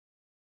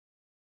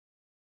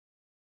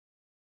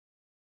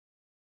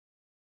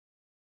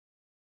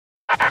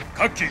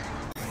各機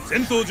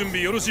戦闘準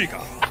備よろしい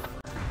か。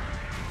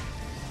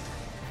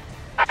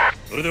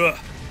それでは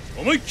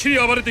思いっきり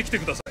暴れてきて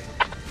ください。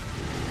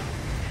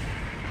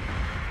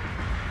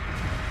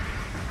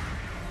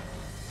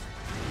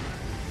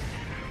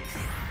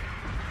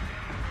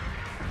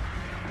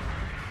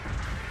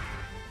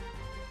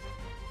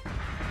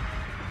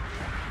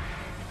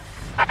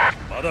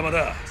まだま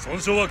だ損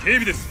傷は軽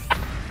微です。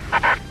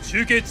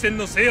中継地点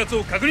の制圧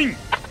を確認。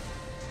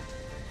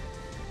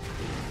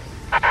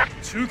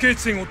中継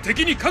地点を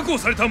敵に確保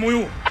された模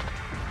様。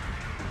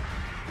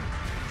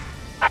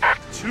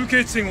中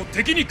継地点を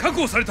敵に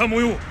確保された模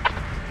様。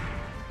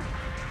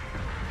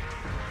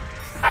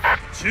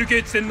中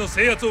継地点の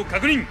制圧を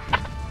確認。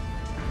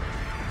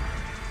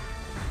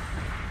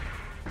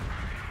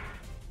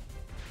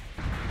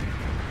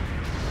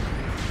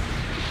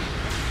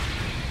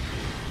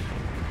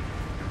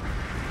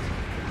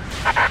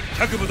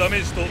脚部ダメ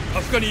ージと過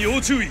負荷に要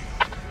注意。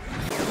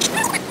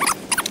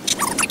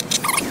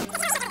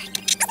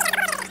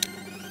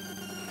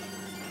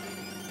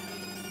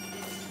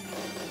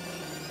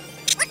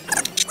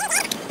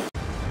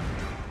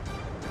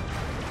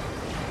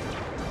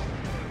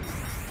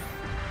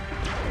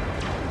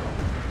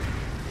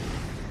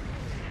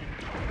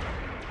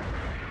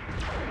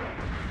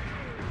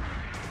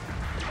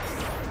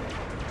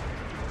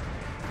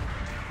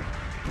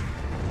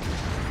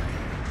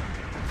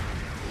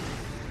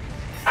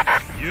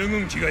遊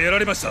軍機がやら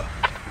れました。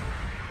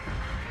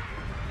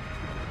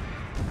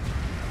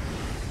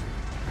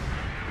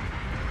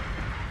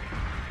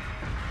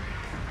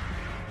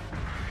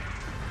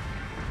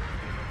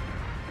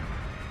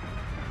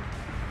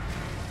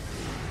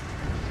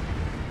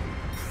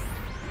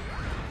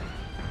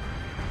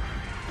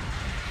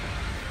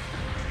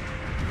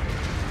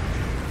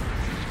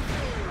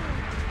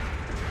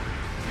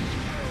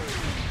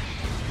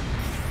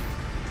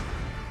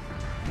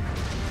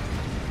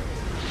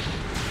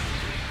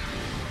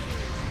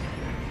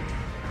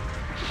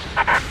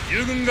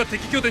友軍が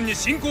敵拠点に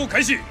進行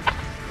開始。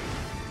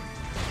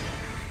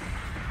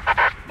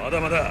ま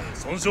だまだ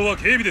損傷は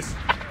軽微です。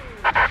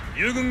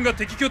友軍が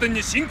敵拠点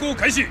に進行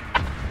開始。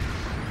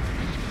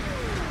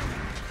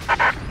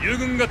友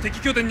軍が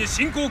敵拠点に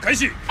進行開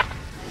始。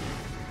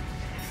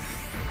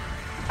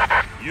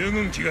友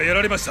軍機がや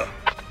られました。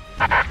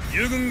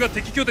友軍が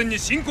敵拠点に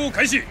進行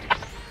開始。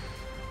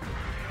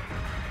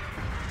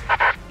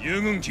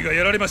友軍機が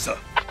やられました。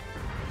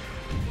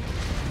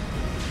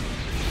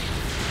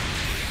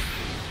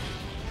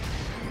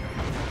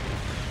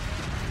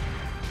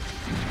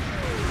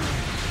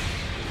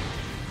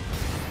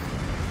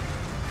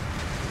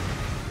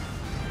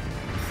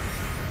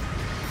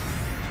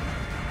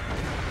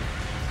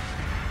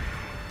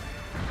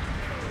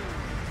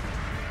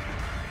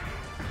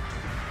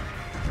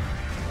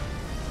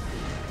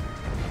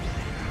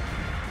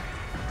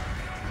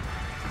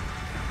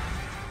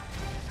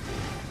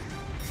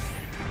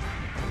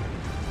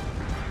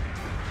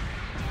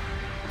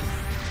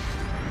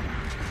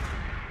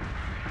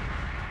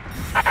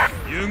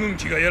友軍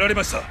機がやられ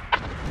ました。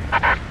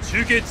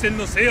中継地点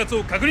の制圧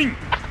を確認。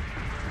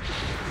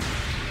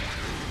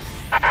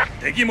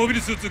敵モビ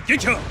ルスーツ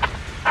撃破。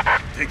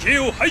敵兵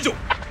を排除。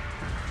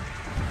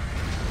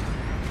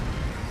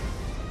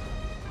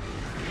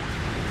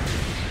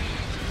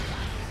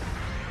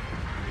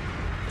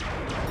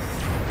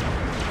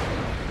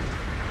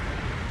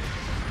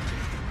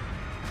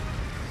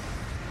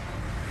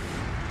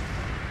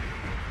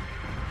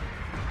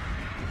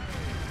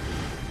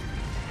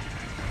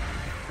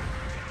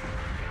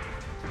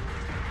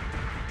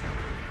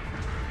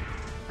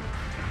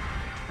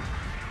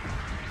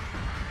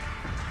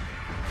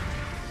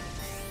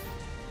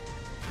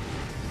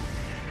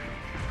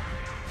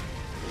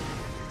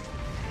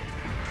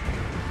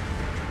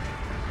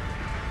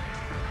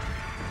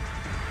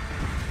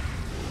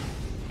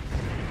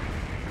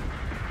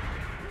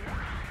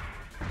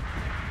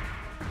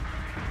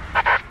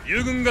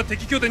友軍が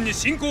敵拠点に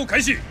進行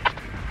開始。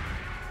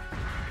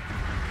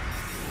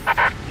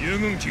友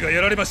軍機が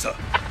やられました。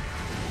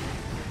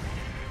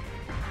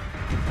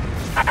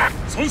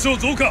損傷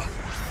増加。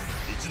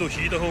一度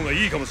引いた方が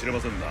いいかもしれま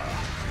せんな。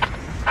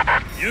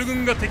友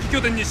軍が敵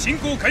拠点に進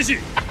行開始。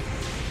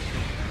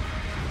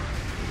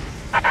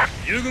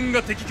友軍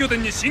が敵拠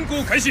点に進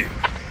行開始。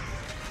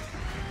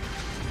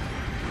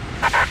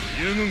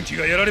友軍機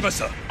がやられまし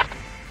た。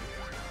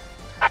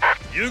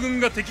友軍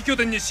が敵拠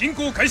点に進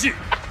行開始。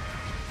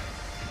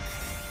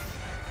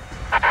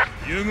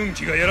友軍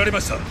機がやられま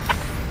した。友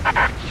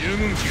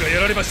軍機がや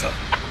られました。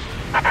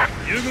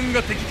友軍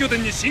が敵拠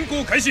点に進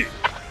行開始。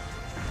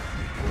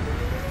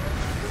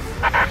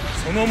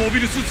そのモ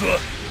ビルスーツは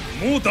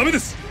もうダメで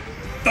す。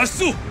脱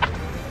出を。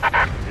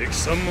敵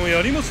さんも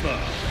やりますな。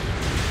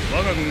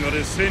我が軍が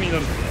劣勢にな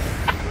るとは。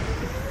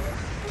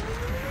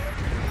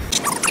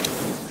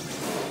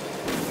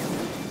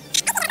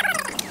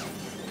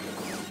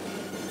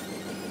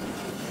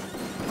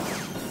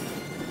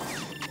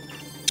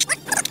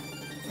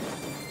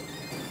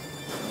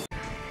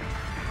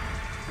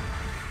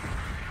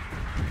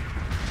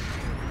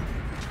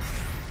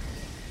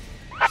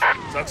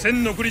作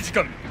戦残り時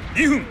間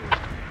2分。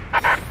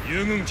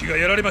友軍機が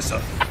やられました。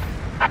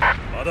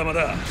まだま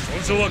だ損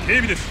傷は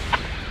軽微です。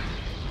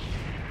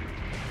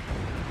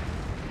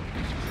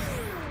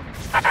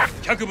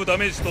脚部ダ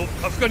メージと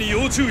下負荷に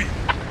要注意。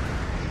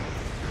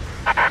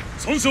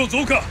損傷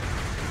増加。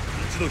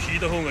一度引い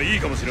た方がいい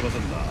かもしれませ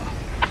んな。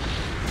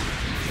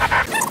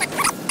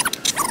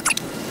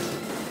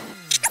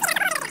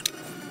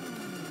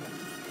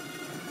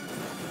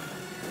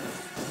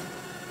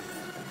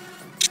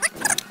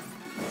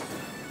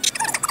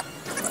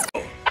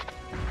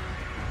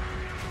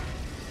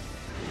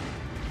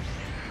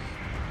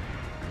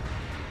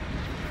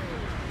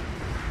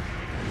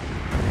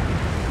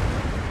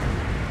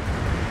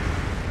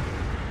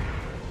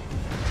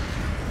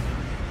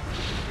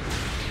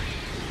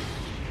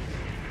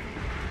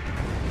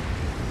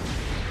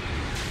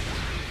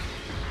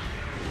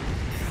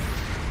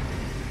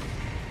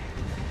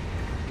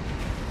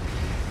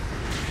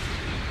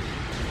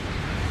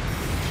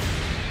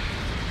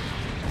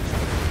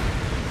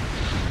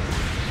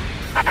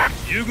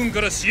友軍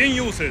から支援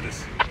要請で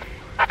す。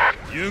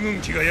友軍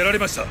機がやられ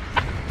ました。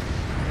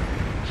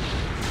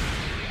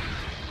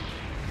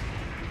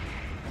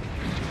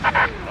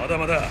まだ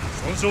まだ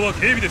損傷は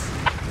軽微です。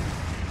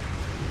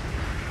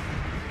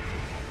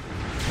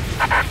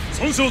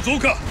損傷増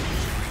加。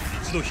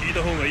一度引い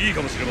た方がいい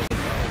かもしれませ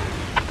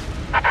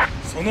んが、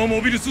その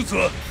モビルスーツ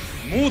は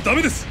もうダ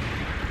メです。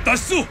脱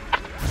出を。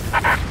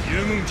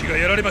友軍機が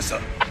やられました。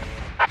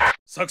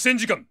作戦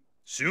時間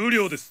終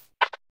了です。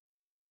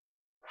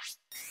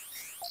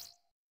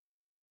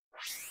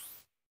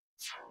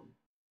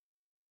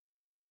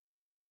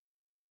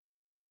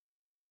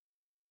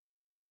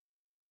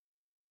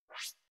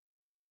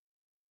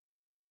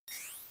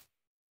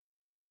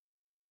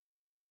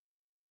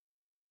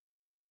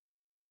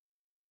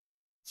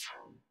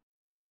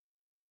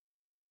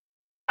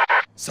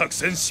作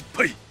戦失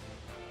敗。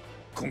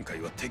今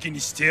回は敵に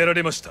してやら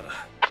れましたな。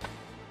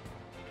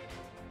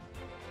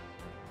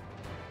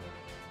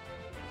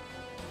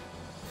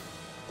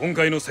今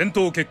回の戦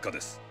闘結果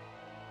です。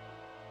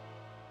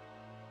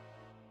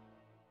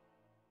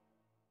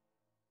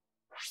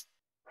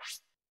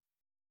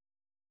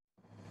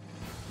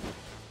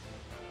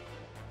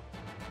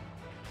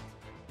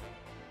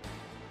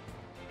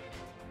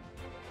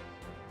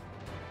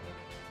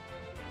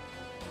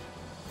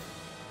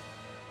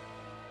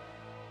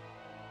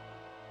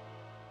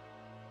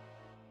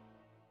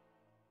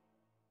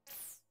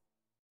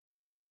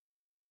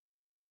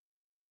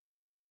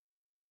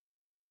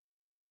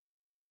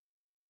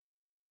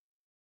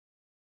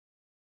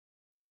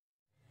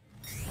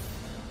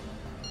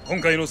今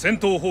回の戦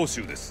闘報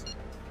酬です。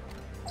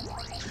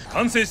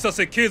完成した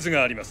設計図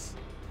があります。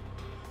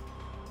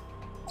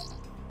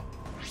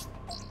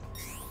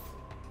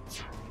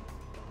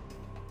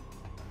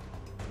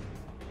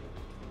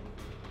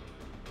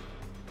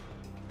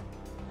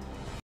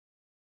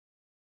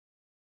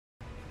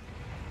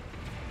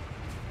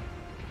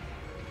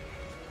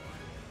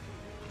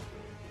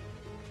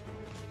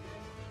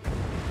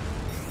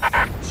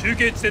中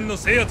継地点の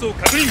制圧を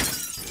確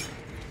認。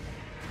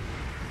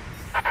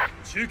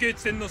中継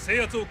地点の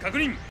制圧を確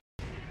認。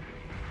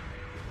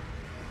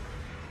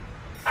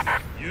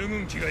友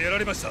軍機がやら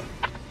れました。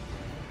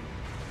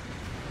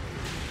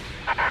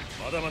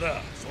まだま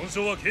だ損傷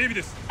は軽微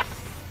です。